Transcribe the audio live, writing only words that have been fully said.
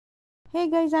Hey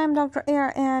guys, I'm Dr.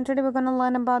 Air and today we're going to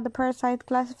learn about the parasite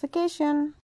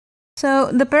classification.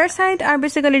 So the parasites are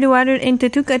basically divided into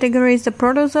two categories, the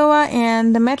protozoa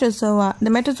and the metazoa. The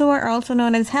metazoa are also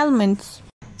known as helminths.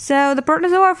 So the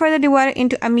protozoa are further divided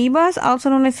into amoebas, also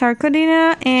known as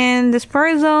sarcodina, and the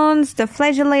sporozoans, the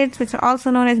flagellates, which are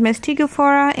also known as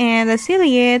mastigophora, and the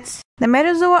ciliates. The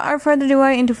metazoa are further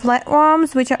divided into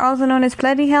flatworms, which are also known as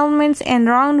platyhelminths, and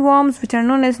roundworms, which are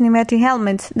known as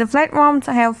nematohelminths. The flatworms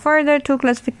have further two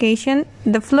classifications,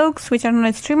 the flukes, which are known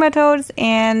as trematodes,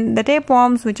 and the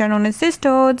tapeworms, which are known as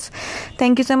cystodes.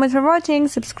 Thank you so much for watching.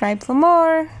 Subscribe for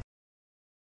more.